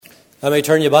Let me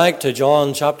turn you back to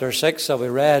John chapter 6 that we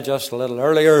read just a little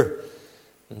earlier.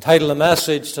 Entitled the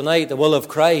message tonight, The Will of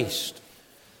Christ.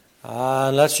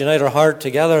 And let's unite our heart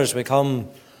together as we come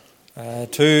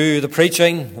to the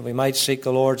preaching, that we might seek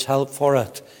the Lord's help for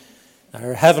it.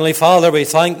 Our Heavenly Father, we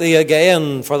thank Thee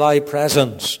again for Thy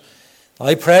presence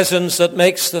that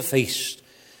makes the feast.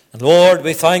 And Lord,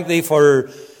 we thank Thee for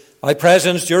Thy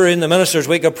presence during the Ministers'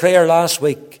 Week of Prayer last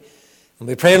week. And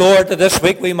we pray, Lord, that this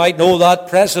week we might know that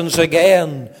presence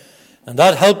again and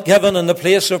that help given in the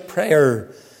place of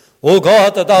prayer. O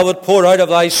God, that Thou would pour out of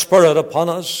Thy Spirit upon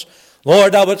us.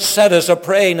 Lord, Thou would set us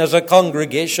a-praying as a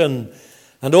congregation.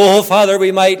 And, oh, Father,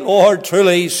 we might, Lord,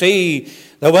 truly see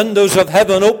the windows of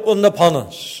heaven opened upon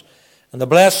us and the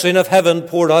blessing of heaven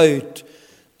poured out,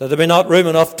 that there be not room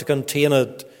enough to contain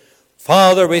it.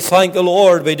 Father, we thank the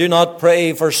Lord. We do not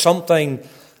pray for something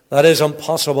that is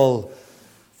impossible.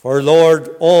 For,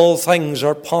 Lord, all things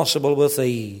are possible with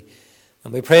Thee.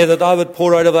 And we pray that Thou would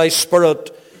pour out of Thy Spirit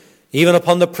even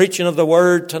upon the preaching of the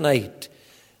Word tonight.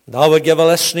 And Thou would give a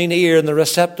listening ear and the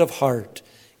receptive heart.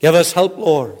 Give us help,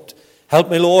 Lord. Help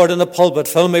me, Lord, in the pulpit.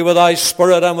 Fill me with Thy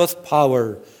Spirit and with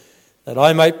power, that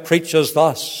I might preach as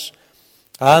thus.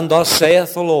 And thus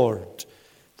saith the Lord.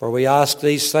 For we ask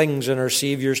these things in our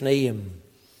Saviour's name.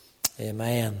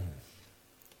 Amen.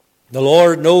 The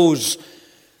Lord knows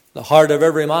the heart of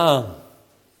every man.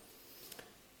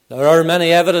 There are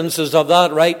many evidences of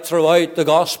that right throughout the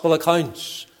gospel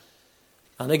accounts.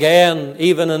 And again,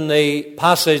 even in the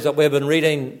passage that we've been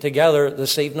reading together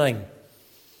this evening.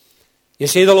 You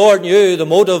see, the Lord knew the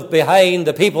motive behind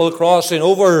the people crossing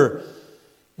over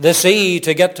the sea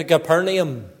to get to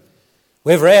Capernaum.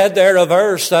 We've read there a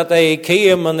verse that they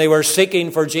came and they were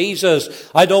seeking for Jesus.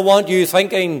 I don't want you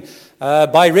thinking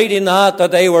by reading that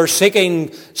they were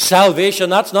seeking salvation.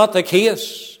 That's not the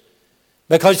case.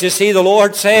 Because you see, the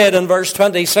Lord said in verse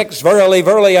 26, Verily,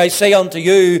 verily, I say unto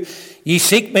you, ye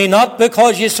seek me not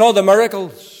because ye saw the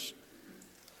miracles,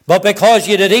 but because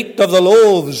ye did eat of the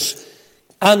loaves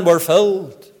and were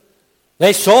filled.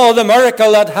 They saw the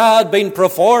miracle that had been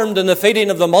performed in the feeding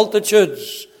of the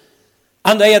multitudes,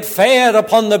 and they had fed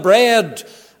upon the bread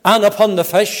and upon the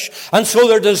fish. And so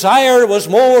their desire was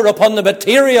more upon the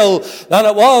material than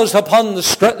it was upon the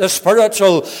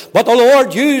spiritual. But the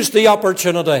Lord used the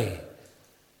opportunity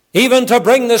even to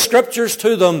bring the Scriptures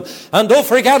to them. And don't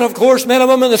forget, of course, men and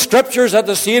women, the Scriptures that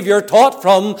the Savior taught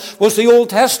from was the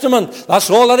Old Testament. That's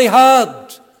all that He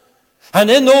had. And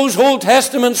in those Old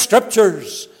Testament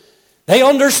Scriptures, they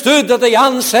understood that the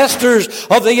ancestors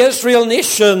of the Israel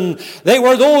nation, they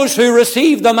were those who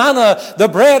received the manna, the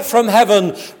bread from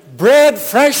heaven, bread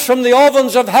fresh from the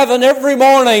ovens of heaven every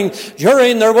morning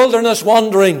during their wilderness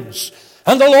wanderings.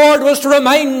 And the Lord was to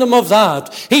remind them of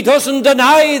that. He doesn't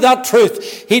deny that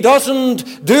truth. He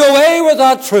doesn't do away with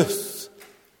that truth.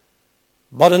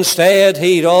 But instead,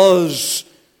 He does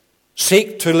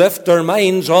seek to lift their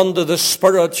minds onto the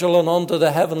spiritual and onto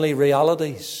the heavenly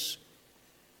realities.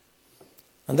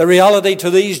 And the reality to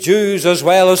these Jews, as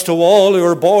well as to all who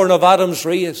are born of Adam's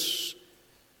race,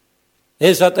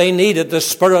 is that they needed the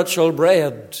spiritual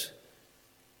bread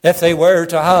if they were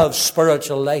to have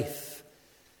spiritual life.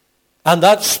 And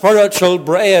that spiritual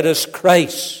bread is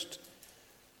Christ.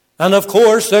 And of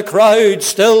course the crowd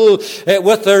still,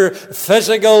 with their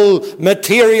physical,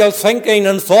 material thinking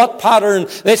and thought pattern,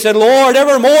 they said, Lord,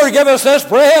 evermore give us this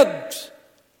bread.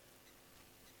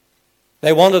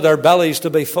 They wanted their bellies to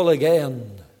be full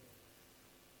again.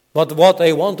 But what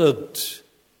they wanted,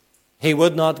 He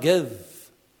would not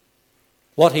give.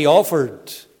 What He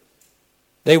offered,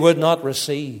 they would not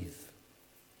receive.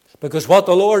 Because what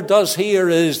the Lord does here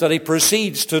is that He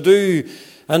proceeds to do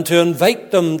and to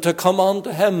invite them to come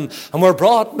unto Him. And we're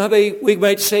brought, maybe we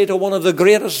might say, to one of the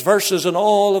greatest verses in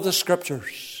all of the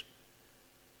Scriptures.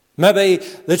 Maybe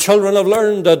the children have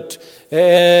learned that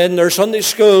in their Sunday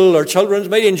school or children's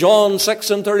meeting, John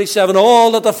 6:37,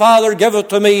 all that the Father giveth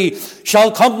to me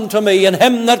shall come to me, and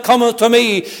him that cometh to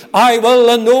me I will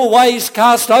in no wise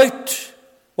cast out.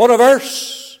 What a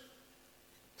verse.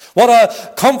 What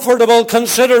a comfortable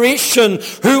consideration.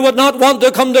 Who would not want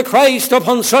to come to Christ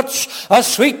upon such a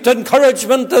sweet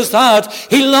encouragement as that?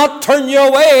 He'll not turn you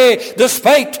away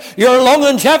despite your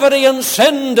longevity in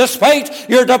sin, despite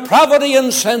your depravity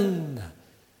in sin.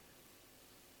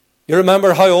 You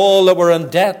remember how all that were in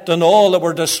debt and all that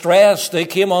were distressed, they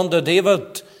came unto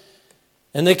David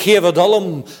in the cave of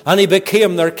Adullam, and he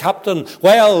became their captain.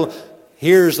 Well,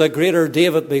 here's the greater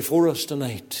David before us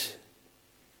tonight.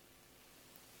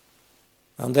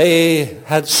 And they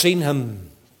had seen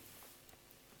him,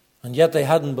 and yet they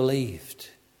hadn't believed.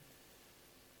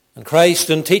 And Christ,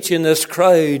 in teaching this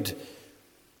crowd,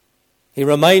 He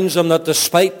reminds them that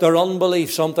despite their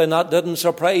unbelief, something that didn't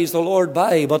surprise the Lord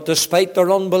by, but despite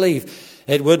their unbelief,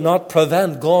 it would not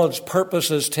prevent God's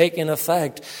purposes taking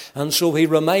effect. And so he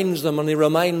reminds them, and he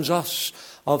reminds us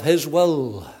of his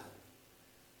will.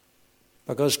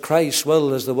 Because Christ's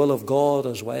will is the will of God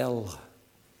as well.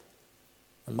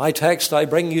 And my text I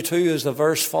bring you to is the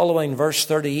verse following, verse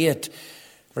 38,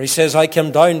 where he says, I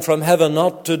came down from heaven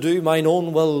not to do mine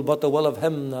own will, but the will of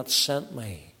him that sent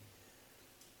me.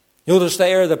 Notice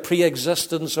there the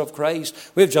pre-existence of Christ.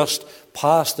 We've just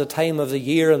passed the time of the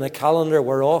year in the calendar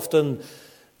where often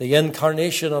the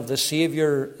incarnation of the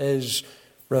Savior is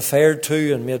referred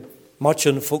to and made much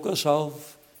in focus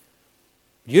of.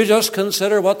 You just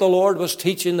consider what the Lord was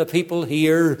teaching the people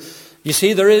here. You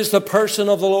see, there is the person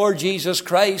of the Lord Jesus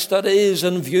Christ that is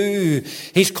in view.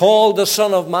 He's called the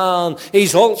Son of Man.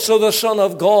 He's also the Son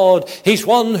of God. He's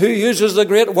one who uses the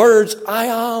great words, I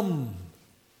am.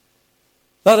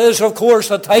 That is, of course,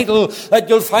 a title that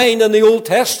you'll find in the Old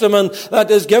Testament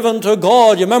that is given to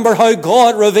God. You remember how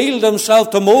God revealed himself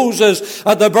to Moses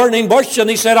at the burning bush, and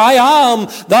he said, I am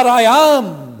that I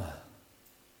am.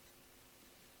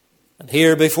 And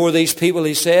here before these people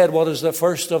he said, what is the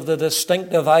first of the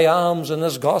distinctive I ams in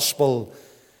this gospel?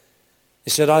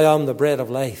 He said, I am the bread of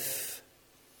life.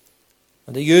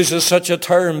 And he uses such a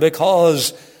term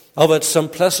because of its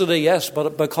simplicity, yes,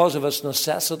 but because of its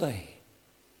necessity.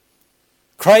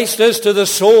 Christ is to the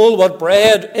soul what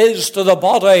bread is to the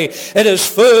body. It is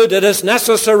food. It is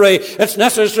necessary. It's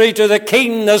necessary to the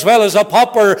king as well as the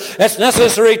pauper. It's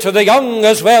necessary to the young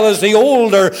as well as the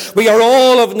older. We are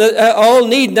all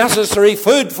need necessary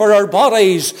food for our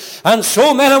bodies. And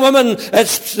so, men and women,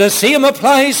 it's the same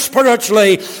applies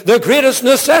spiritually. The greatest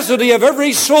necessity of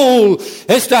every soul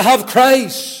is to have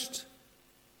Christ.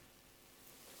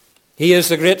 He is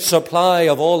the great supply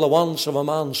of all the wants of a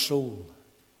man's soul.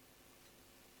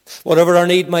 Whatever our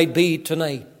need might be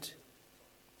tonight,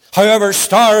 however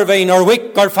starving or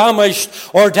weak or famished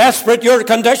or desperate your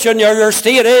condition or your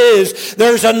state is,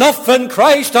 there's enough in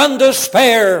Christ and to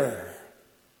spare.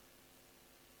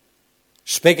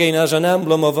 Speaking as an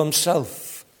emblem of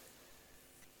himself,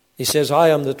 he says, I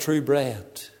am the true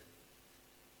bread.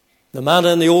 The manna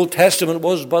in the Old Testament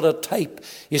was but a type.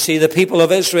 You see, the people of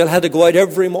Israel had to go out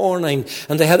every morning,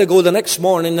 and they had to go the next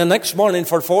morning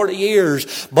for 40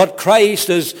 years. But Christ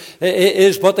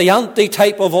is but the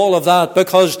antitype of all of that,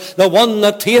 because the one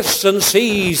that tastes and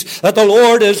sees that the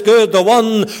Lord is good, the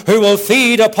one who will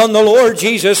feed upon the Lord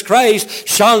Jesus Christ,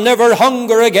 shall never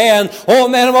hunger again. Oh,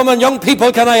 men and women, young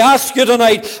people, can I ask you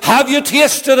tonight, have you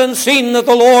tasted and seen that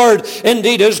the Lord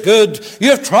indeed is good?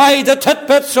 You've tried the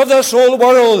titbits of this old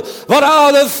world, but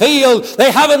out of the field,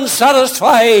 they haven't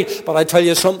satisfied. But I tell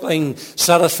you something,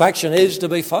 satisfaction is to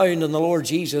be found in the Lord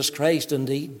Jesus Christ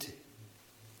indeed.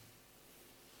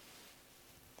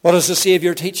 What does the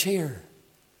Savior teach here?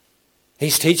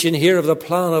 He's teaching here of the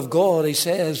plan of God. He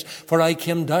says, for I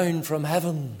came down from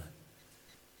heaven.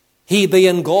 He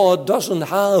being God doesn't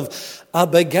have a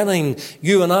beginning.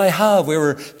 You and I have. We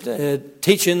were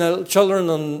teaching the children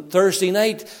on Thursday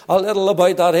night a little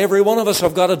about that. Every one of us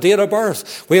have got a date of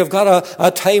birth. We have got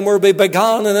a time where we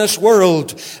began in this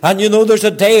world. And you know there's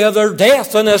a day of their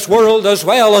death in this world as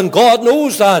well. And God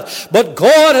knows that. But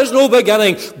God has no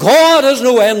beginning. God has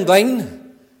no ending.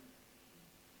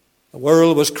 The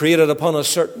world was created upon a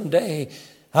certain day.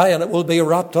 And it will be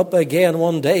wrapped up again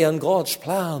one day in God's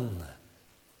plan.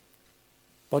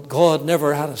 But God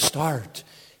never had a start.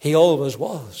 He always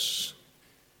was.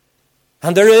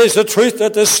 And there is a truth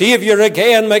that the Savior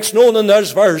again makes known in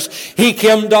this verse. He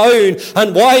came down,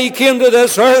 and why he came to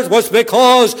this earth was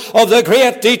because of the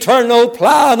great eternal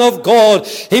plan of God.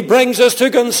 He brings us to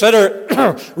consider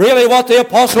really what the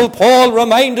Apostle Paul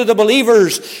reminded the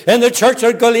believers in the church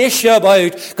at Galatia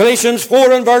about. Galatians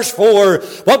 4 and verse 4.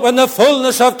 But when the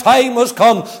fullness of time was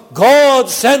come, God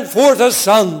sent forth a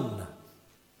Son,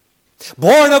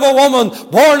 born of a woman,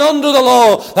 born under the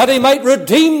law, that he might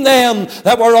redeem them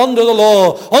that were under the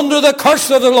law, under the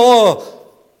curse of the law.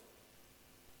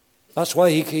 That's why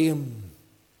he came.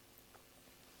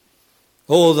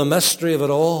 Oh, the mystery of it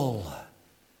all.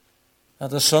 That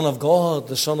the Son of God,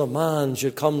 the Son of Man,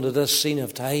 should come to this scene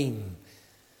of time.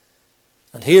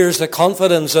 And here's the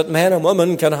confidence that men and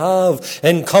women can have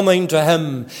in coming to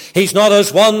him. He's not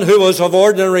as one who was of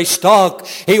ordinary stock.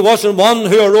 He wasn't one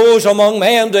who arose among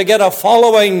men to get a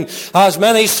following, as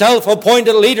many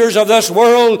self-appointed leaders of this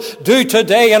world do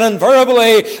today, and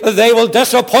invariably they will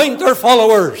disappoint their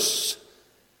followers.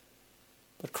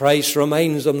 But Christ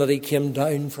reminds them that he came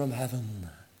down from heaven.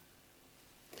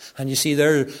 And you see,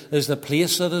 there is the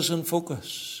place that is in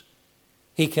focus.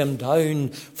 He came down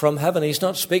from heaven. He's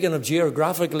not speaking of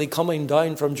geographically coming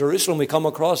down from Jerusalem. We come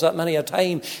across that many a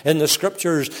time in the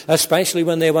Scriptures, especially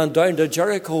when they went down to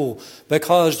Jericho,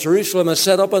 because Jerusalem is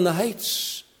set up in the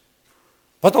heights.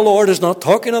 But the Lord is not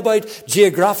talking about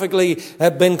geographically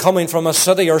been coming from a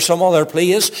city or some other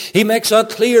place. He makes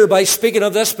that clear by speaking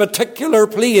of this particular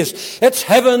place. It's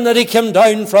heaven that he came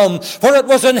down from, for it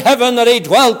was in heaven that he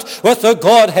dwelt with the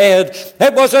Godhead.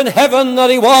 It was in heaven that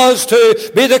he was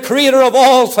to be the creator of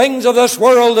all things of this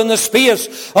world in the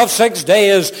space of 6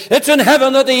 days. It's in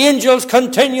heaven that the angels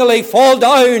continually fall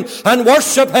down and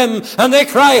worship him, and they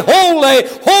cry, "Holy,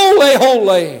 holy,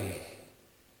 holy."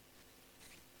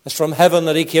 It's from heaven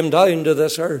that he came down to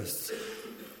this earth.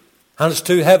 And it's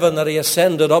to heaven that he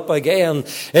ascended up again.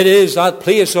 It is that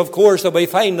place, of course, that we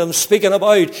find him speaking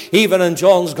about, even in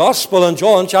John's Gospel, in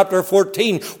John chapter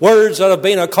 14, words that have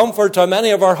been a comfort to many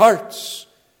of our hearts.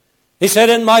 He said,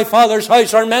 "In my Father's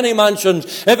house are many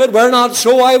mansions. If it were not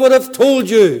so, I would have told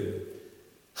you.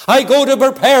 I go to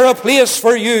prepare a place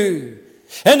for you.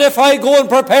 And if I go and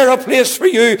prepare a place for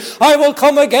you, I will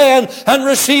come again and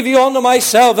receive you unto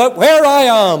myself, that where I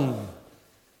am,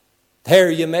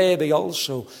 there you may be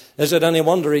also." Is it any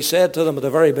wonder he said to them at the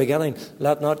very beginning,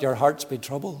 "Let not your hearts be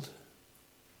troubled"?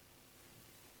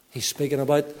 He's speaking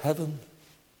about heaven.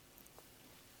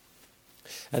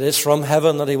 It is from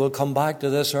heaven that he will come back to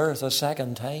this earth a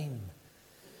second time.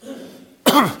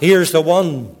 Here's the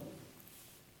one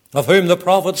of whom the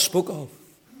prophets spoke of.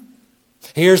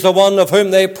 Here's the one of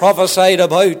whom they prophesied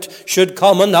about should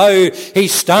come, and now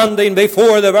he's standing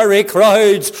before the very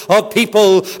crowds of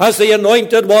people as the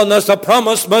anointed one, as the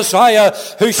promised Messiah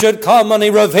who should come, and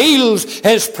he reveals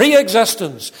his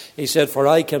pre-existence. He said, "For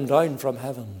I came down from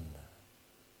heaven."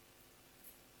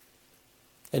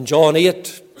 In John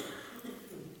 8,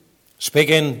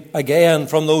 speaking again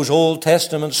from those Old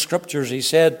Testament scriptures, he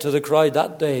said to the crowd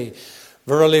that day,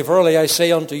 "Verily, verily, I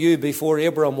say unto you, before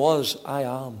Abraham was, I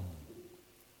am."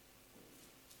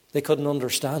 They couldn't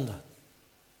understand it.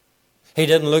 He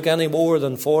didn't look any more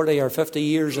than 40 or 50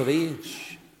 years of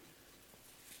age.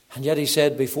 And yet he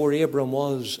said, "Before Abraham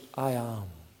was, I am."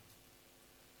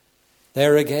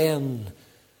 There again,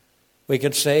 we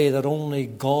could say that only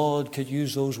God could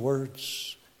use those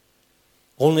words.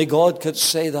 Only God could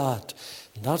say that.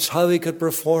 And that's how he could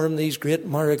perform these great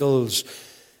miracles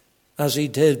as he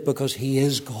did, because he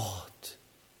is God.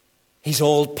 He's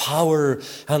all power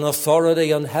and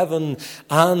authority in heaven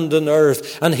and in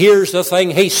earth. And here's the thing,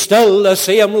 he's still the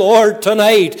same Lord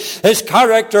tonight. His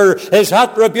character, his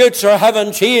attributes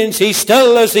haven't changed. He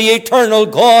still is the eternal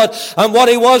God. And what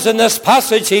he was in this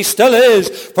passage, he still is.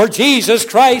 For Jesus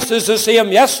Christ is the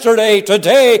same yesterday,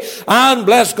 today, and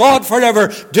bless God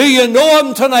forever. Do you know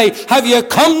him tonight? Have you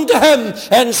come to him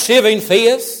in saving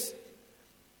faith?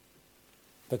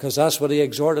 Because that's what he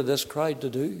exhorted this crowd to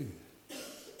do.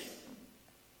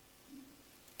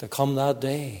 To come that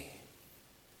day.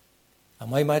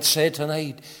 And we might say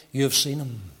tonight, you've seen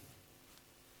him.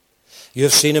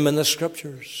 You've seen him in the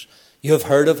Scriptures. You've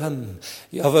heard of him,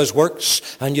 of his works,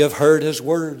 and you've heard his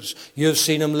words. You've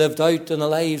seen him lived out in the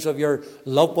lives of your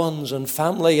loved ones and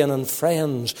family and in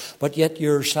friends, but yet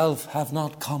yourself have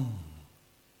not come.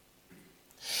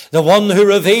 The one who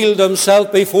revealed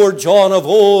himself before John of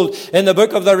old in the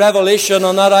book of the Revelation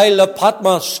on that Isle of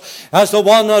Patmos as the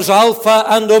one as Alpha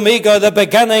and Omega, the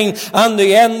beginning and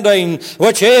the ending,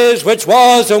 which is, which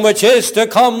was, and which is to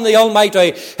come, the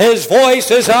Almighty. His voice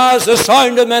is as the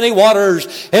sound of many waters.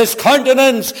 His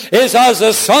countenance is as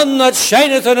the sun that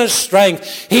shineth in his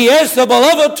strength. He is the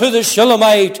beloved to the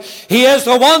Shulamite. He is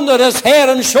the one that is head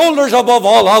and shoulders above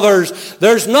all others.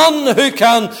 There's none who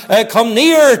can come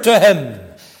near to him.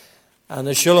 And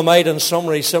the Shulamite in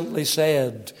summary simply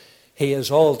said, he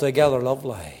is altogether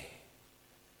lovely.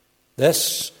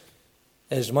 This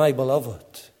is my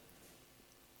beloved.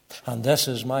 And this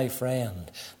is my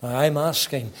friend. Now I'm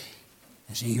asking,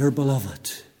 is he your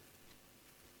beloved?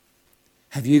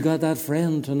 Have you got that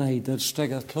friend tonight that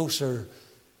sticketh closer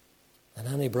than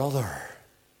any brother?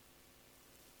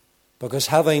 Because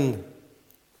having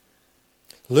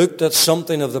looked at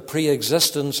something of the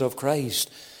pre-existence of Christ,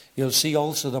 you'll see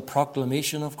also the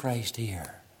proclamation of Christ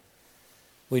here.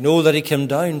 We know that he came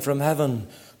down from heaven,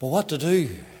 but what to do?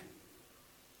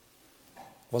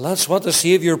 Well, that's what the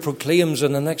Savior proclaims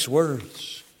in the next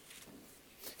words.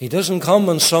 He doesn't come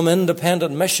on some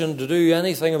independent mission to do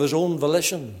anything of his own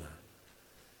volition.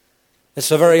 It's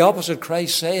the very opposite.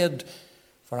 Christ said,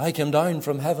 "For I came down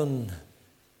from heaven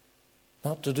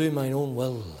not to do mine own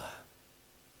will."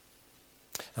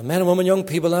 And men and women, young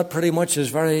people, that pretty much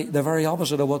is the very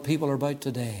opposite of what people are about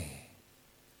today.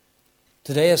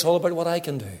 Today it's all about what I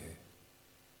can do.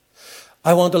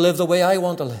 I want to live the way I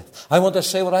want to live. I want to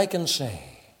say what I can say.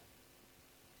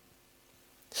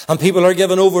 And people are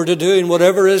given over to doing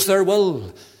whatever is their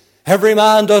will. Every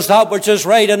man does that which is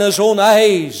right in his own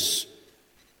eyes.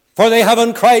 For they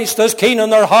haven't Christ as keen in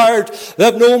their heart. They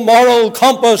have no moral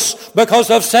compass because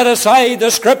they've set aside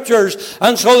the Scriptures.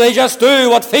 And so they just do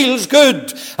what feels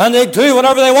good. And they do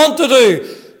whatever they want to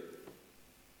do.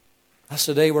 That's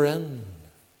the day we're in.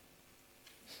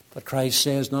 But Christ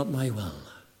says, not my will.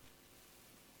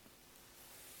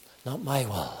 Not my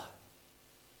will.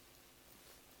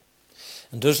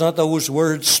 And does not those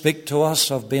words speak to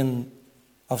us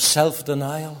of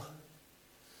self-denial?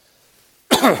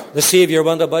 The Savior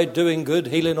went about doing good,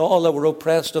 healing all that were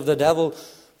oppressed of the devil,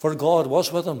 for God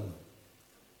was with him.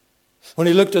 When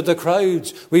he looked at the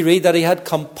crowds, we read that he had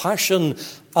compassion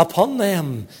upon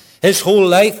them. His whole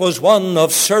life was one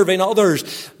of serving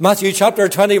others. Matthew chapter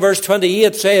 20 verse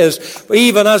 28 says,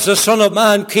 even as the Son of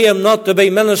Man came not to be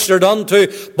ministered unto,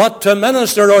 but to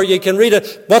minister, or you can read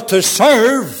it, but to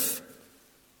serve,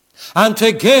 and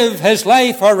to give his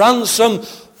life a ransom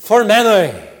for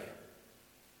many.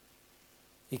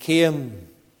 He came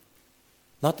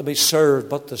not to be served,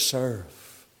 but to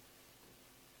serve.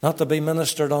 Not to be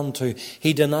ministered unto.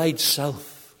 He denied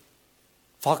self.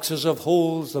 Foxes have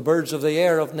holes, the birds of the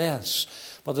air have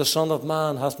nests, but the Son of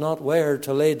Man hath not where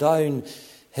to lay down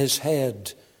his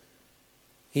head.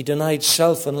 He denied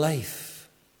self and life.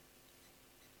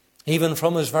 Even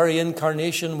from his very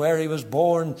incarnation, where he was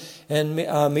born in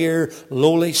a mere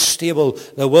lowly stable,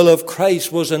 the will of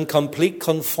Christ was in complete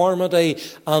conformity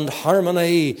and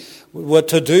harmony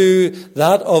to do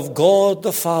that of God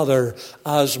the Father.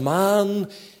 As man,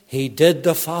 he did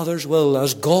the Father's will.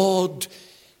 As God,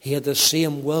 he had the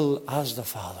same will as the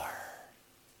Father.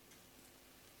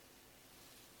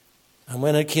 And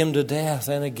when it came to death,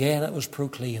 then again it was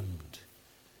proclaimed.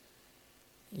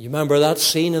 You remember that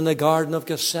scene in the Garden of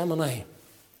Gethsemane?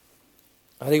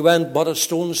 And he went but a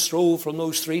stone's throw from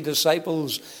those 3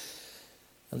 disciples,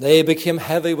 and they became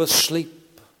heavy with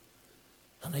sleep.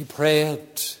 And he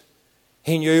prayed.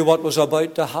 He knew what was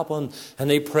about to happen,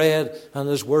 and he prayed, and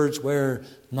his words were,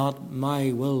 not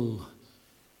my will,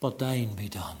 but thine be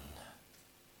done.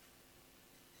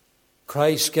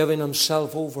 Christ giving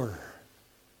himself over,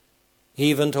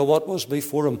 even to what was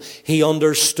before him. He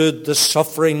understood the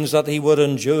sufferings that he would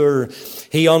endure.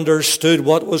 He understood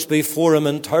what was before him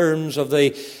in terms of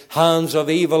the hands of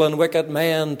evil and wicked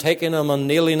men taking him and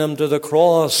nailing him to the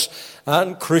cross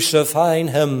and crucifying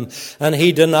him. And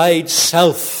he denied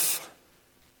self.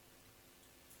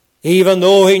 Even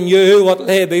though he knew what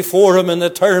lay before him in the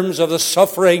terms of the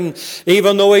suffering,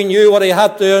 even though he knew what he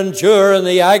had to endure and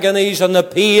the agonies and the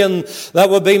pain that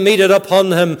would be meted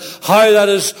upon him, how that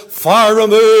is far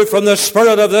removed from the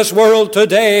spirit of this world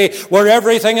today, where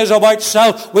everything is about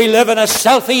self. We live in a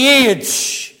selfie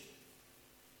age.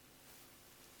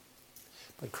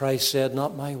 But Christ said,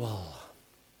 not my will.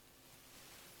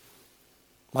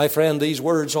 My friend, these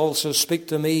words also speak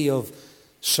to me of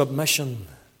submission.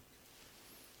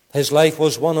 His life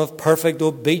was one of perfect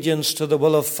obedience to the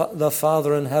will of the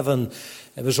Father in heaven.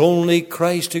 It was only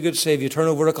Christ who could save you. Turn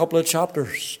over a couple of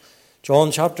chapters.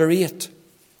 John chapter 8.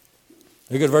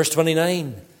 Look at verse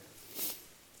 29.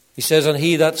 He says, and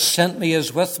he that sent me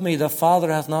is with me. The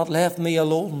Father hath not left me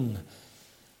alone.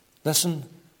 Listen,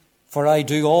 for I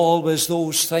do always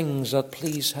those things that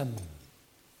please him.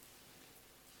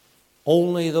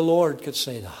 Only the Lord could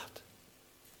say that.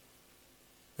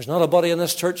 There's not a body in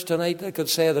this church tonight that could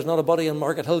say, there's not a body in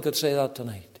Market Hill could say that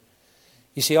tonight.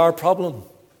 You see, our problem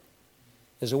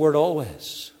is the word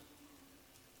always.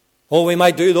 Oh, we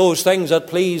might do those things that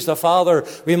please the Father.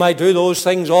 We might do those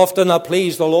things often that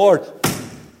please the Lord.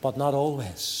 But not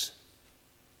always.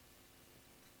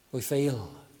 We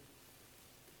fail.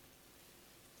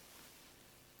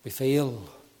 We fail.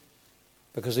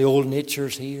 Because the old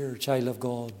nature's here, child of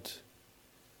God.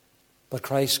 But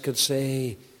Christ could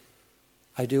say,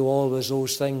 I do always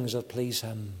those things that please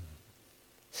him.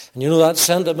 And you know that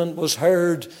sentiment was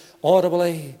heard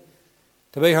audibly,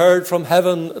 to be heard from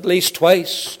heaven at least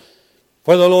twice.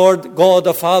 For the Lord God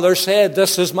the Father said,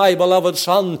 this is my beloved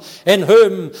Son, in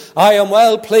whom I am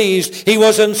well pleased. He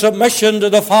was in submission to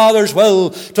the Father's will,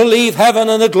 to leave heaven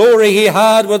and the glory he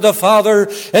had with the Father.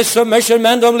 His submission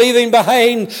meant him leaving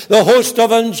behind the host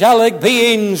of angelic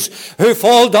beings who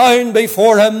fall down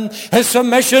before him. His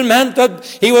submission meant that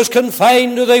he was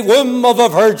confined to the womb of a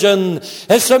virgin.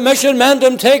 His submission meant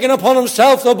him taking upon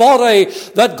himself the body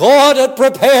that God had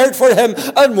prepared for him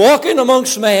and walking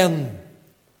amongst men.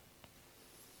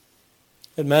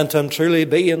 It meant him truly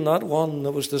being that one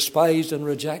that was despised and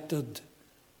rejected.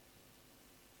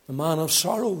 The man of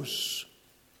sorrows.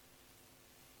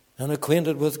 and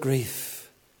acquainted with grief.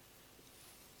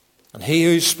 And he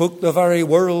who spoke the very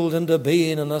world into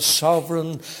being, and as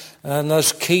sovereign and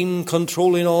as keen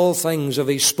controlling all things, if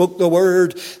he spoke the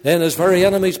word, then his very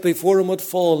enemies before him would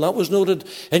fall. And that was noted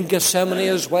in Gethsemane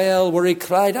as well, where he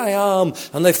cried, I am,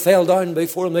 and they fell down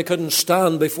before him. They couldn't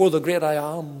stand before the great I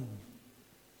am.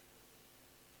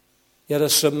 Yet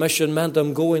his submission meant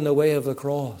him going the way of the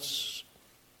cross,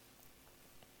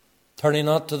 turning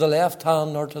not to the left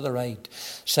hand nor to the right,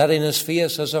 setting his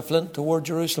face as a flint toward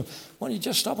Jerusalem. Why don't you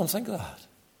just stop and think of that?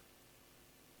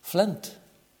 Flint.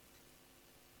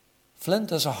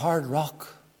 Flint is a hard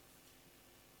rock.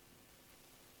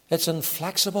 It's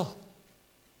inflexible.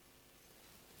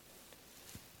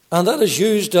 And that is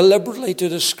used deliberately to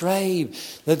describe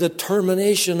the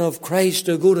determination of Christ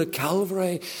to go to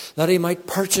Calvary, that he might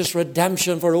purchase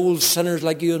redemption for old sinners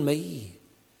like you and me.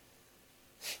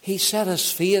 He set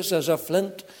his face as a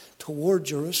flint toward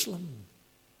Jerusalem.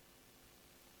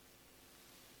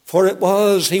 For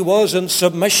he was in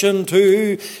submission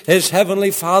to his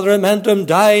heavenly Father. It meant him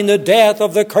dying the death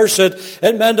of the cursed.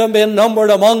 It meant him being numbered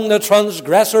among the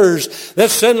transgressors, the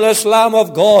sinless Lamb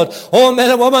of God. Oh,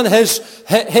 men and women,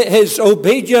 his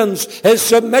obedience, his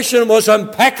submission was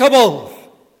impeccable.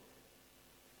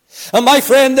 And my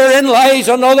friend, therein lies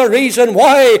another reason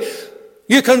why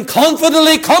you can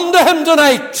confidently come to him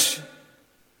tonight.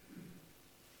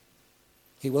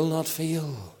 He will not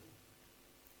fail.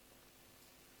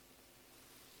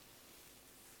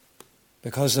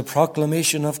 Because the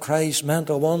proclamation of Christ meant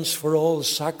a once for all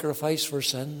sacrifice for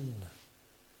sin.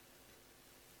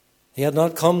 He had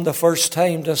not come the first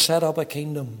time to set up a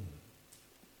kingdom.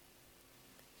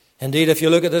 Indeed, if you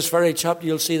look at this very chapter,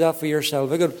 you'll see that for yourself.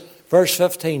 Look at verse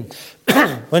 15.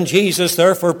 When Jesus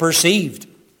therefore perceived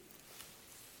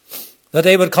that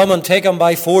they would come and take him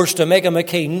by force to make him a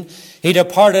king, he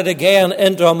departed again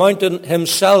into a mountain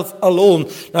himself alone.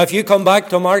 Now, if you come back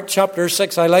to Mark chapter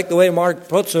 6, I like the way Mark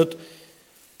puts it.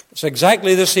 It's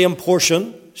exactly the same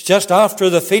portion. It's just after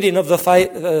the feeding of the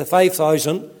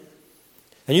 5,000.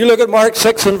 And you look at Mark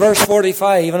 6 and verse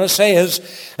 45, and it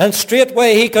says, and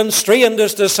straightway he constrained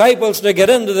his disciples to get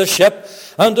into the ship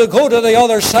and to go to the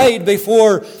other side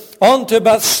before unto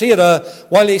Bethsaida,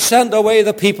 while he sent away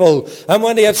the people. And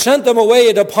when he had sent them away,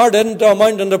 he departed into a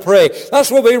mountain to pray.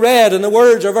 That's what we read in the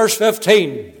words of verse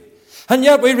 15. And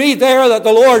yet we read there that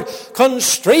the Lord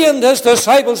constrained his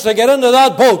disciples to get into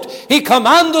that boat. He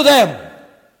commanded them.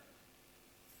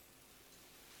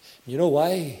 You know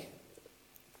why?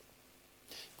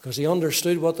 Because he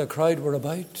understood what the crowd were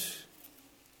about.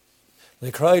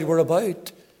 The crowd were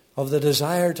about of the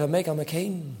desire to make him a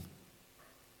king.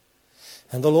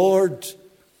 And the Lord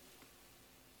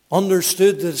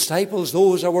understood the disciples,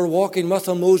 those that were walking with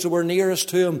him, those that were nearest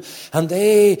to him, and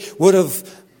they would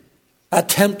have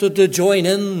attempted to join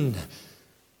in,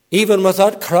 even with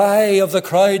that cry of the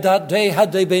crowd that day,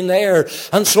 had they been there.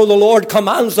 And so the Lord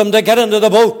commands them to get into the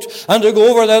boat and to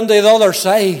go over then to the other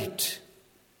side.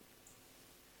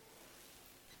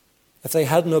 If they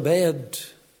hadn't obeyed,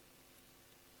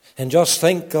 and just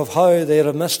think of how they'd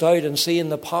have missed out in seeing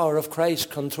the power of Christ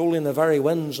controlling the very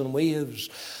winds and waves,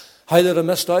 how they'd have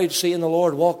missed out seeing the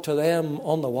Lord walk to them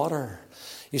on the water.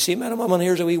 You see, men and women,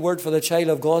 here's a wee word for the child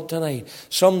of God tonight.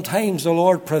 Sometimes the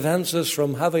Lord prevents us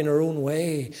from having our own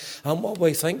way and what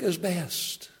we think is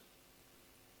best,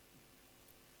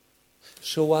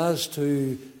 so as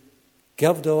to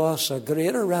give to us a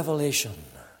greater revelation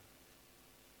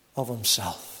of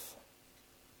himself.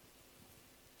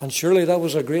 And surely that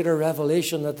was a greater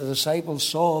revelation that the disciples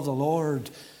saw of the Lord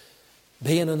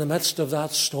being in the midst of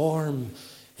that storm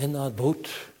in that boat.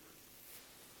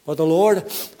 But the Lord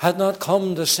had not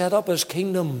come to set up his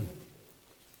kingdom.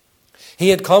 He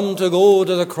had come to go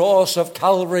to the cross of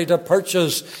Calvary to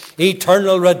purchase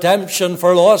eternal redemption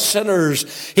for lost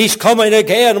sinners. He's coming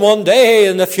again one day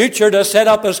in the future to set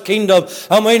up his kingdom.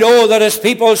 And we know that his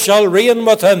people shall reign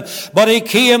with him. But he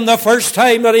came the first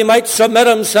time that he might submit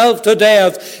himself to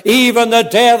death, even the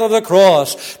death of the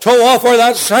cross, to offer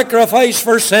that sacrifice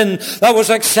for sin that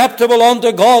was acceptable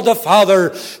unto God the Father,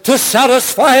 to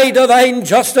satisfy divine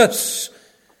justice.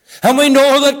 And we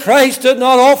know that Christ did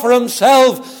not offer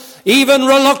himself even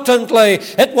reluctantly.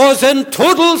 It was in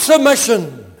total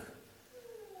submission.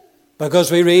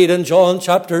 Because we read in John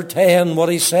chapter 10 what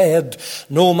he said,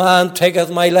 no man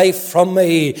taketh my life from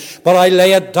me, but I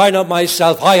lay it down of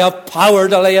myself. I have power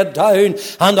to lay it down,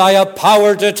 and I have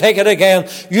power to take it again.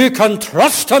 You can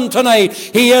trust him tonight.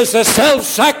 He is the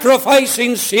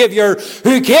self-sacrificing Savior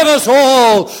who gave us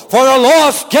all for a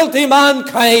lost, guilty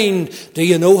mankind. Do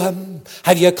you know him?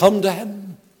 Have you come to him?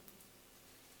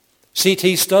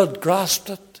 C.T. Studd grasped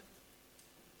it.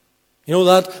 You know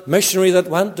that missionary that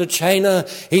went to China?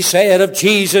 He said, if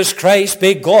Jesus Christ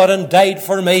be God and died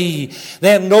for me,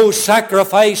 then no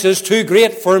sacrifice is too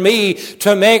great for me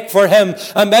to make for him.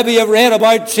 And maybe you've read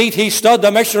about C.T. Studd, the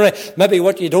missionary. Maybe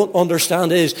what you don't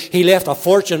understand is he left a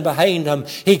fortune behind him.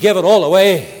 He gave it all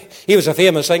away. He was a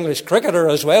famous English cricketer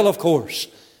as well, of course.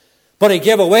 But he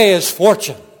gave away his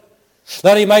fortune,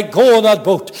 that he might go on that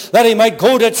boat, that he might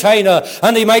go to China,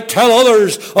 and he might tell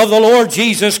others of the Lord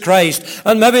Jesus Christ.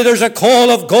 And maybe there's a call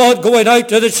of God going out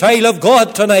to the child of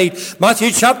God tonight.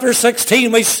 Matthew chapter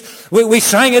 16, we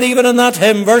sang it even in that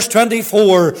hymn, verse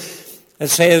 24. It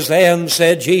says, then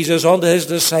said Jesus unto his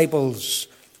disciples,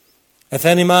 if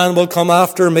any man will come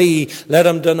after me, let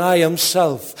him deny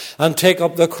himself, and take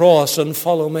up the cross and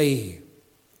follow me.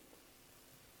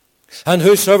 And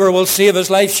whosoever will save his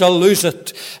life shall lose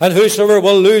it. And whosoever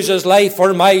will lose his life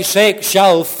for my sake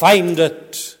shall find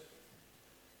it.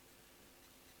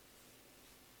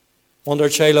 Wonder,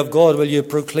 child of God, will you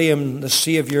proclaim the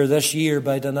Saviour this year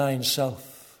by denying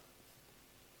self?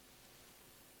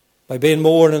 By being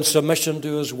more in submission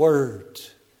to his word,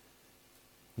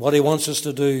 what he wants us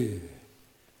to do.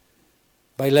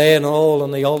 By laying all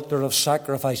on the altar of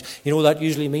sacrifice. You know, that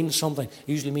usually means something. It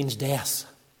usually means death.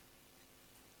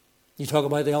 You talk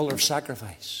about the altar of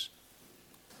sacrifice.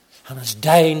 And it's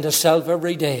dying to self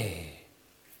every day.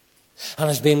 And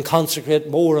it's being consecrated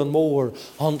more and more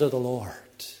unto the Lord.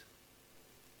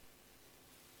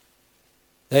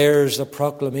 There's the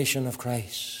proclamation of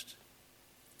Christ.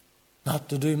 Not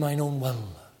to do mine own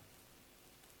will.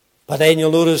 But then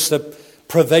you'll notice the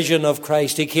provision of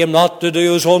Christ. He came not to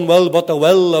do his own will, but the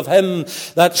will of him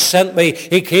that sent me.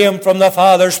 He came from the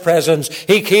Father's presence.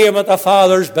 He came at the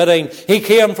Father's bidding. He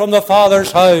came from the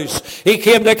Father's house. He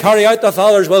came to carry out the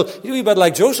Father's will. He's a wee bit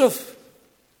like Joseph.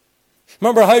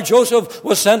 Remember how Joseph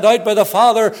was sent out by the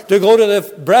Father to go to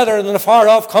the brethren in the far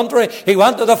off country. He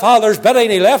went to the Father's bidding.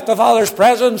 He left the Father's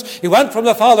presence. He went from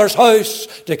the Father's house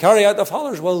to carry out the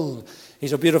Father's will.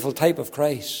 He's a beautiful type of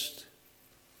Christ.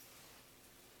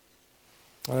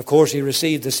 And of course he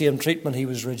received the same treatment. He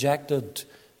was rejected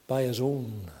by his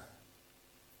own.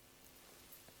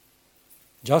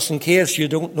 Just in case you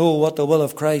don't know what the will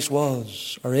of Christ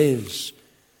was or is,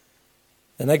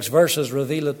 the next verses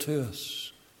reveal it to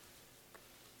us.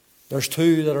 There's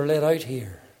two that are laid out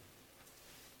here.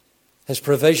 His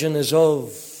provision is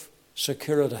of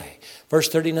security. Verse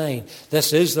 39,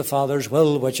 this is the Father's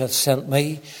will which hath sent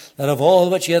me, that of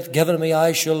all which he hath given me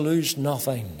I shall lose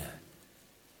nothing,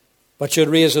 but should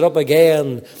raise it up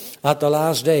again at the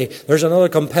last day. There's another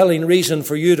compelling reason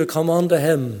for you to come unto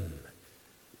him.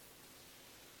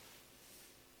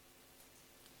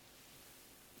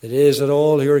 It is that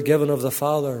all who are given of the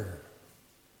Father,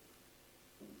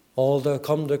 all that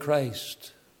come to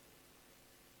Christ,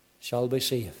 shall be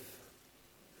saved.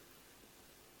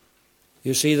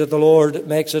 You see that the Lord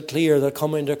makes it clear that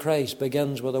coming to Christ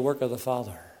begins with the work of the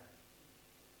Father.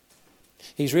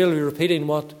 He's really repeating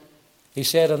what he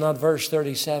said in that verse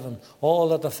 37, all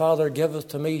that the Father giveth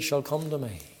to me shall come to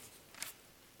me.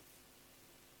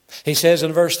 He says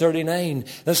in verse 39,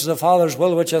 this is the Father's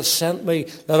will which hath sent me,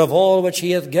 that of all which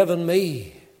he hath given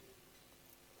me.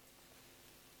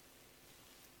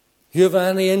 You have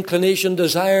any inclination,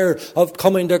 desire of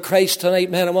coming to Christ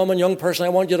tonight, man and woman, young person, I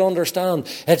want you to understand,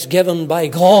 it's given by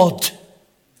God.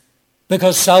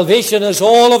 Because salvation is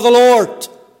all of the Lord.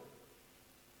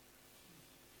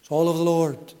 It's all of the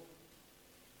Lord.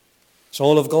 It's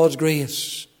all of God's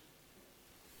grace.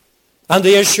 And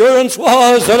the assurance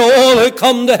was that all who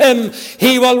come to him,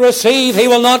 he will receive. He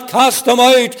will not cast them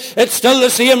out. It's still the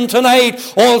same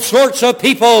tonight. All sorts of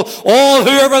people, all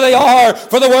whoever they are,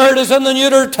 for the word is in the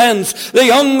neuter tense. The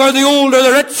young or the old or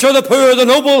the rich or the poor, the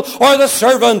noble or the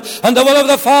servant. And the will of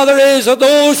the Father is that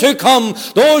those who come,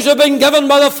 those who have been given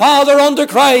by the Father unto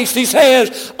Christ, he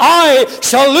says, I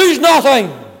shall lose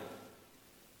nothing.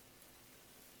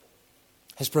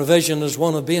 His provision is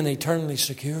one of being eternally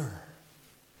secure.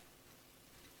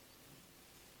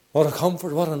 What a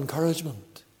comfort, what an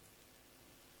encouragement.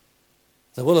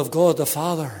 The will of God the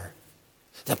Father,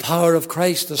 the power of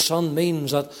Christ the Son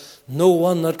means that no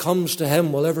one that comes to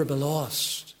him will ever be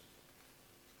lost.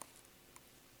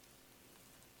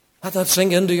 Let that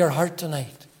sink into your heart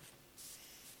tonight.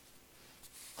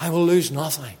 I will lose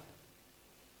nothing.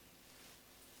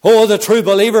 Oh, the true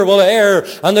believer will err,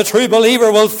 and the true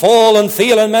believer will fall and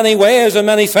fail in many ways and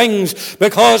many things,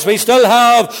 because we still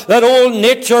have that old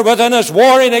nature within us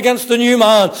warring against the new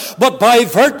man. But by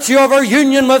virtue of our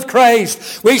union with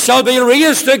Christ, we shall be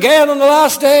raised again on the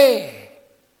last day.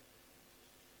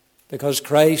 Because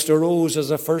Christ arose as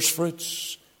the first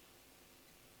fruits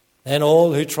Then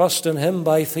all who trust in him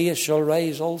by faith shall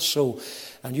rise also.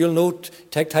 And you'll note,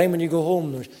 take time when you go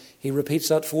home, he repeats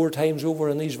that 4 times over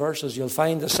in these verses. You'll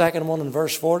find the second one in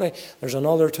verse 40. There's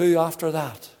another 2 after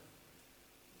that.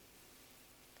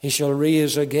 He shall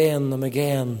raise them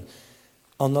again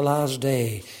on the last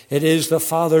day. It is the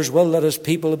Father's will that his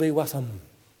people be with him.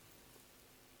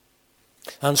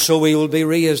 And so we will be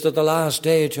raised at the last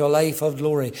day to a life of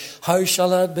glory. How shall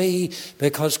that be?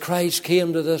 Because Christ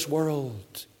came to this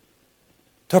world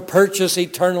to purchase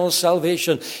eternal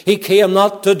salvation. He came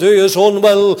not to do his own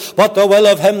will, but the will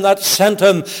of him that sent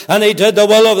him. And he did the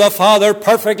will of the Father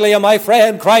perfectly. And my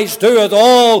friend, Christ doeth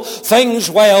all things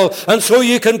well. And so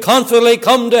you can confidently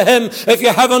come to him if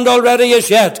you haven't already as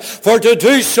yet. For to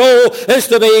do so is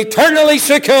to be eternally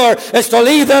secure. Is to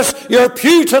leave your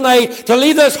pew tonight, to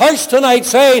leave this house tonight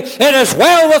saying, it is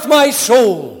well with my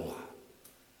soul.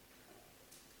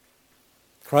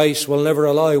 Christ will never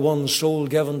allow one soul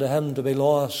given to him to be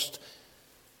lost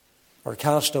or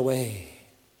cast away.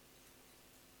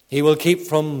 He will keep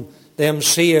them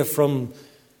safe from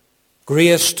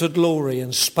grace to glory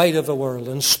in spite of the world,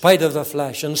 in spite of the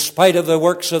flesh, in spite of the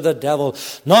works of the devil.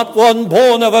 Not one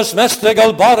bone of his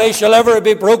mystical body shall ever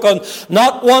be broken.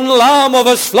 Not one lamb of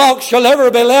his flock shall ever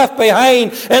be left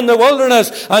behind in the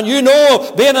wilderness. And you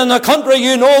know, being in the country,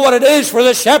 you know what it is for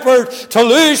the shepherd to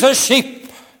lose his sheep.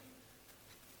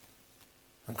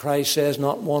 And Christ says,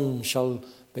 not one shall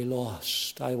be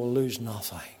lost. I will lose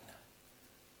nothing.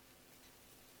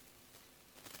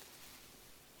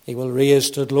 He will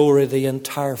raise to glory the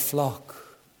entire flock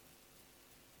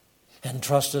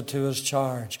entrusted to his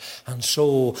charge. And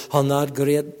so, on that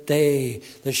great day,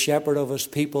 the shepherd of his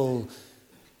people,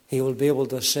 he will be able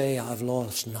to say, I've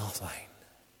lost nothing.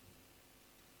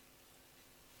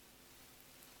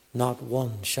 Not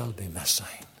one shall be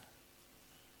missing.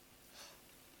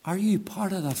 Are you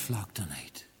part of that flock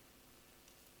tonight?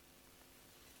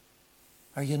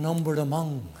 Are you numbered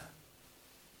among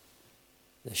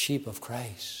the sheep of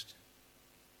Christ?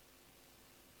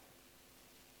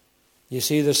 You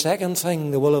see, the second thing,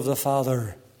 the will of the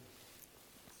Father,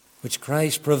 which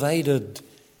Christ provided,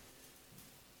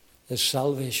 is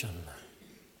salvation.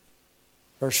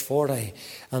 Verse 40,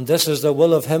 and this is the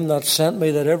will of him that sent me,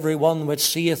 that every one which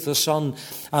seeth the Son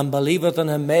and believeth in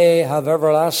him may have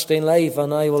everlasting life,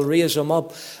 and I will raise him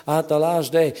up at the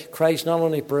last day. Christ not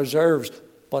only preserves,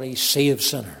 but he saves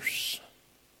sinners.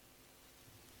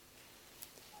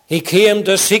 He came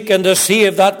to seek and to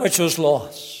save that which was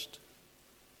lost.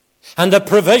 And the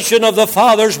provision of the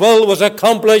Father's will was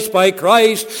accomplished by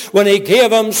Christ when he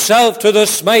gave himself to the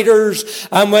smiters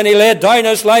and when he laid down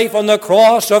his life on the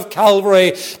cross of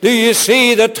Calvary. Do you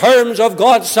see the terms of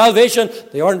God's salvation?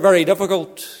 They aren't very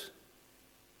difficult.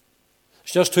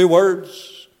 It's just 2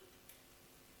 words.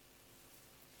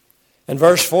 In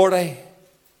verse 40,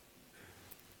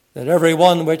 that every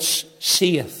one which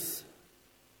seeth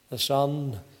the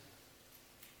Son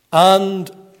and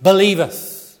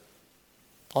believeth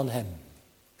on him.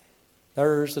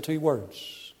 There's the 2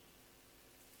 words.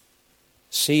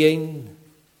 Seeing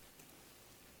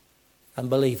and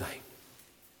believing.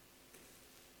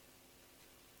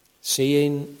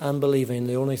 Seeing and believing,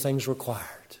 the only things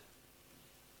required.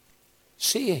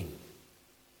 Seeing.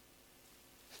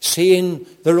 Seeing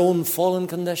their own fallen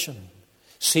condition.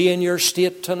 Seeing your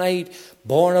state tonight,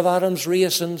 born of Adam's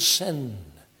race and sin.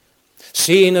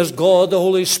 Seeing as God, the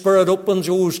Holy Spirit, opens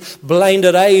those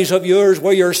blinded eyes of yours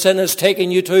where your sin has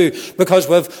taken you to. Because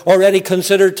we've already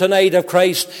considered tonight of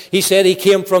Christ. He said he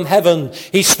came from heaven.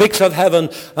 He speaks of heaven.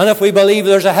 And if we believe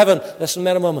there's a heaven, listen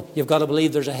a moment, you've got to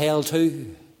believe there's a hell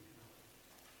too.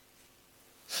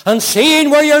 And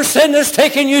seeing where your sin has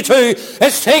taken you to,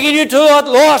 it's taken you to that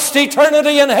lost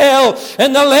eternity in hell,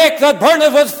 in the lake that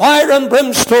burneth with fire and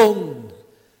brimstone.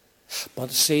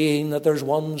 But seeing that there's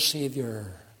one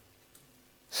Savior,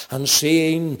 and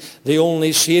seeing the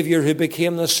only Savior who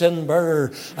became the sin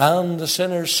bearer and the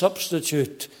sinner's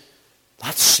substitute,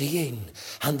 that's seeing,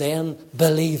 and then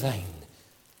believing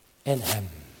in him.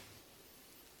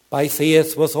 By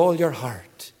faith with all your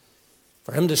heart,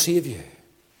 for him to save you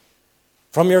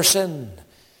from your sin,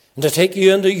 and to take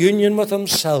you into union with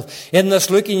himself. In this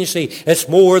looking, you see, it's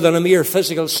more than a mere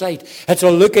physical sight. It's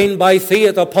a looking by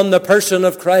faith upon the person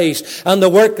of Christ and the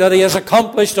work that he has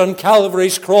accomplished on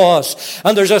Calvary's cross.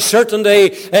 And there's a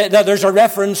certainty that there's a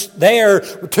reference there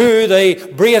to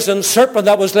the brazen serpent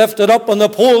that was lifted up on the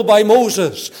pole by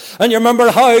Moses. And you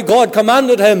remember how God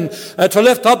commanded him to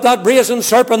lift up that brazen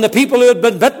serpent. The people who had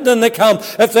been bitten in the camp,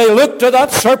 if they looked to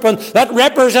that serpent, that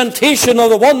representation of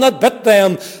the one that bit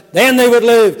them, then they would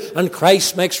live. And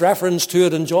Christ makes reference to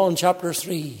it in John chapter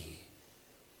 3.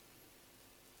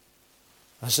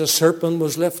 As the serpent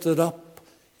was lifted up,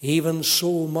 even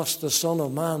so must the Son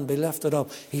of Man be lifted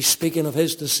up. He's speaking of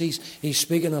his decease. He's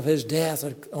speaking of his death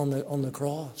on the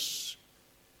cross.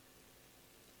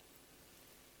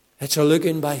 It's a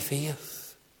looking by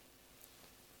faith.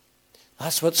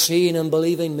 That's what seeing and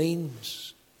believing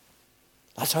means.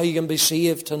 That's how you can be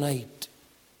saved tonight.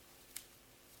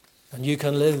 And you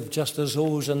can live just as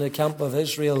those in the camp of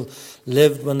Israel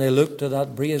lived when they looked at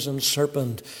that brazen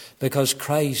serpent, because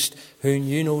Christ, who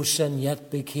knew no sin,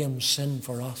 yet became sin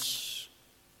for us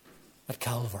at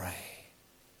Calvary.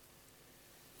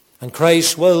 And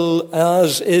Christ's will,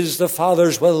 as is the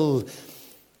Father's will,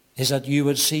 is that you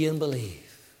would see and believe.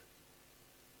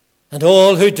 And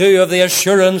all who do have the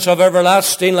assurance of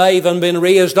everlasting life and been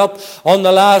raised up on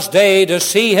the last day to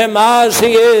see him as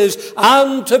he is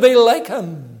and to be like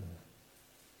him.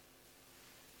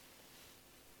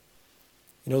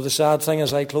 You know, the sad thing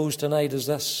as I close tonight is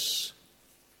this,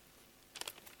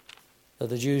 that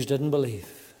the Jews didn't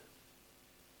believe.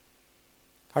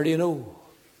 How do you know?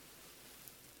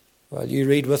 Well, you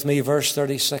read with me verse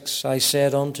 36. I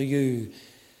said unto you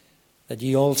that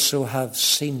ye also have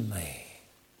seen me,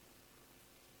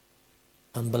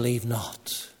 and believe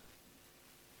not.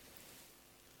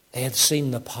 They had seen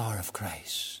the power of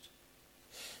Christ.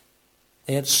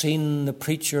 They had seen the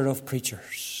preacher of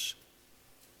preachers.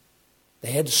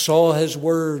 They had saw his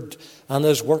word and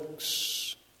his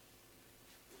works.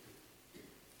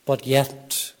 But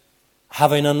yet,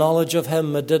 having a knowledge of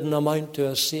him, it didn't amount to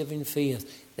a saving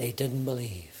faith. They didn't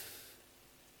believe.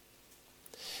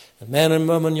 And men and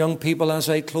women, young people, as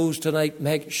I close tonight,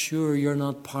 make sure you're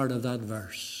not part of that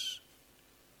verse.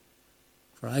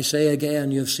 For I say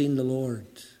again, you've seen the Lord.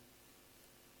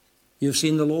 You've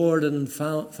seen the Lord in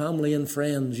family and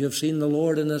friends. You've seen the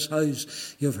Lord in this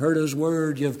house. You've heard his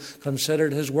word. You've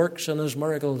considered his works and his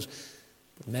miracles.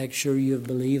 But make sure you're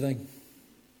believing.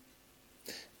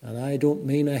 And I don't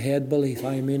mean a head belief.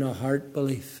 I mean a heart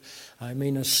belief. I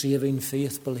mean a saving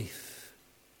faith belief.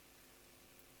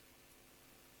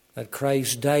 That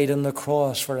Christ died on the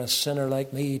cross for a sinner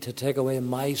like me to take away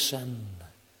my sin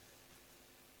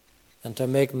and to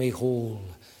make me whole.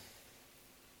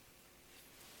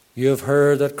 You have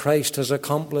heard that Christ has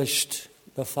accomplished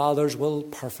the Father's will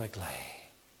perfectly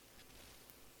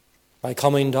by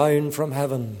coming down from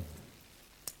heaven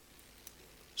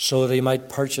so that he might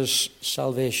purchase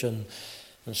salvation.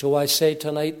 And so I say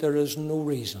tonight, there is no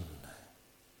reason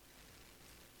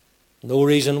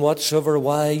whatsoever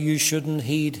why you shouldn't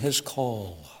heed his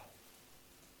call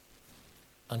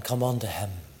and come unto him.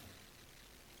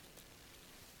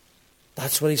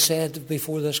 That's what he said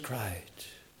before this crowd.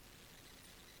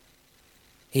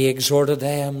 He exhorted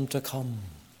them to come,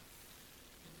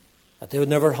 that they would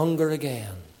never hunger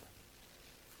again,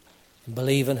 and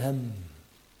believe in him.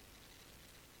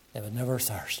 They would never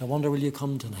thirst. I wonder, will you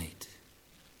come tonight?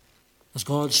 As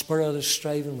God's Spirit is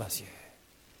striving with you.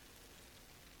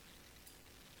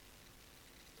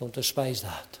 Don't despise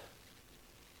that.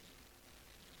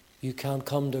 You can't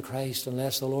come to Christ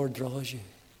unless the Lord draws you.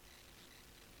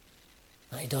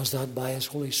 And he does that by his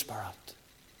Holy Spirit.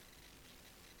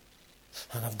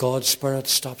 And if God's Spirit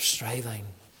stops striving,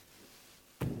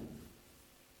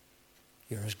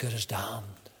 you're as good as damned.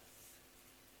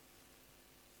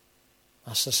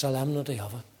 That's the solemnity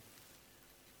of it.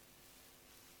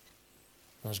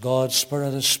 As God's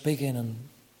Spirit is speaking and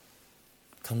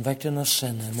convicting of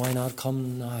sin, then why not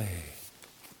come now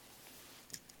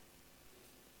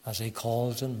as he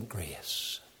calls in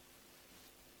grace?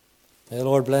 May the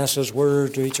Lord bless his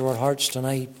word to each of our hearts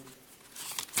tonight.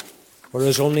 For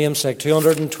his own name's sake.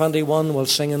 221 will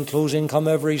sing in closing, come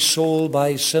every soul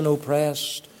by sin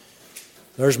oppressed.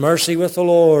 There's mercy with the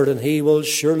Lord, and he will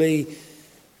surely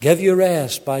give you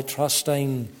rest by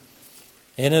trusting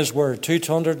in his word.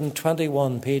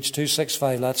 221, page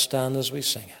 265. Let's stand as we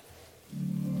sing it.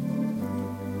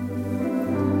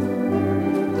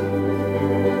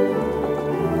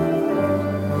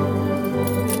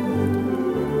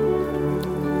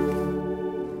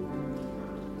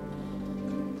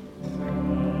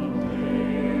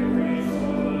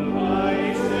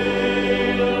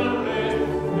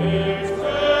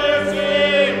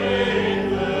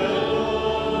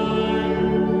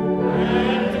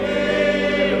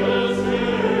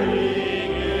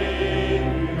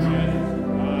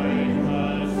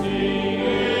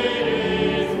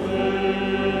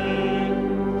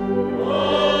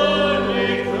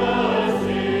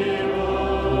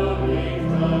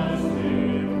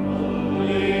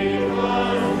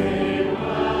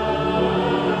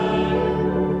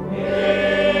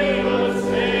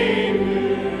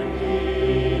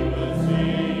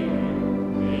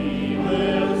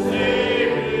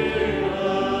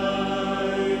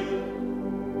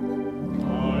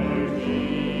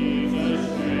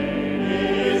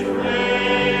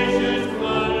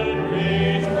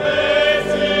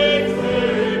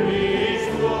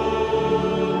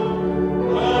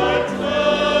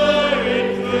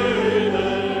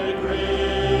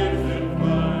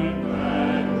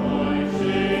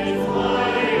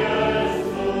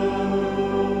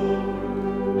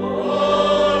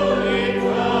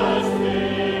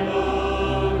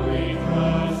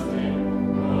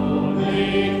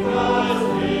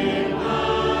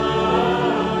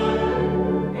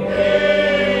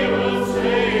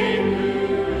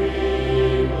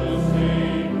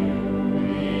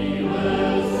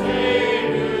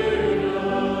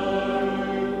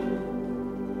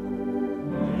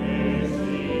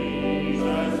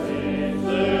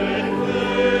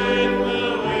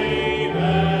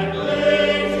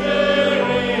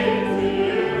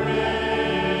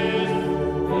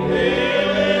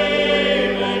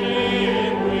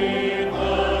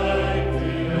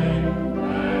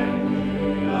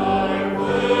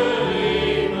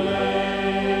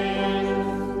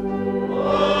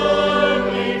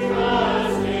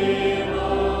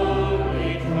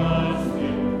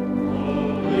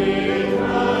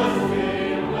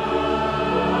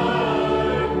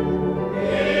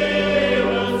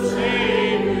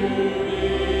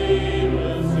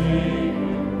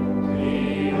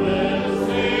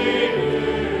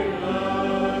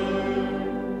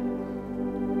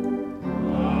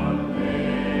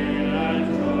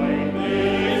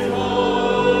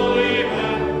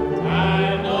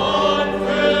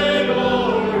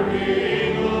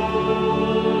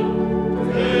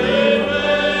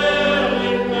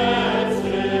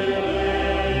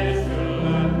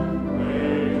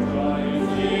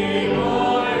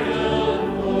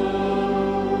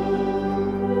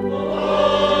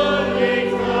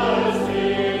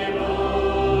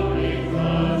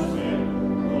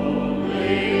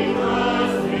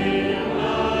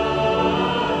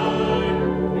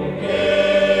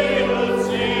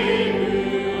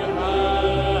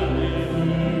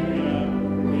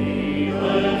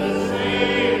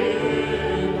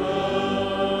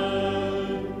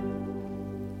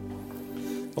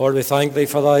 Lord, we thank thee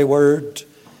for thy word.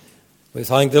 We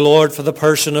thank the Lord for the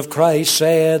person of Christ,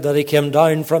 said that he came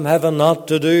down from heaven not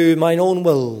to do mine own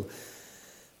will,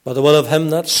 but the will of him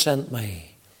that sent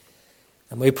me.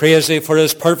 And we praise thee for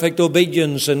his perfect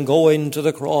obedience in going to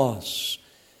the cross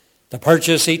to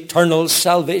purchase eternal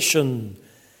salvation,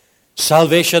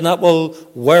 salvation that will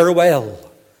wear well,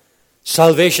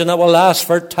 salvation that will last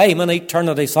for time and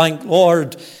eternity. Thank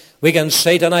Lord, we can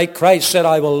say tonight, Christ said,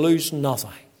 I will lose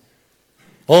nothing.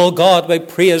 Oh God, we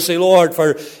praise thee, Lord,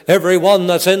 for everyone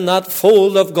that's in that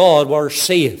fold of God were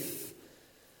safe.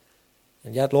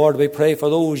 And yet, Lord, we pray for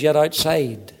those yet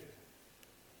outside.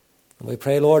 And we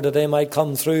pray, Lord, that they might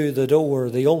come through the door,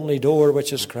 the only door,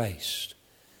 which is Christ.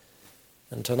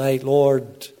 And tonight,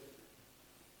 Lord,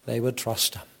 they would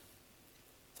trust him.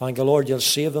 Thank you, Lord, you'll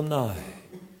save them now.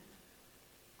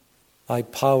 Thy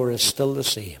power is still the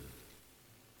same.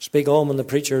 Speak home when the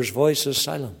preacher's voice is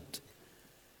silent.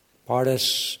 Part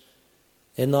us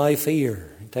in thy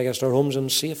fear. Take us to our homes in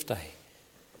safety.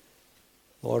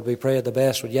 Lord, we pray the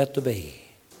best would yet to be.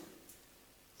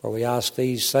 For we ask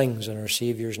these things in our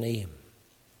Saviour's name.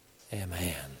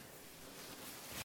 Amen.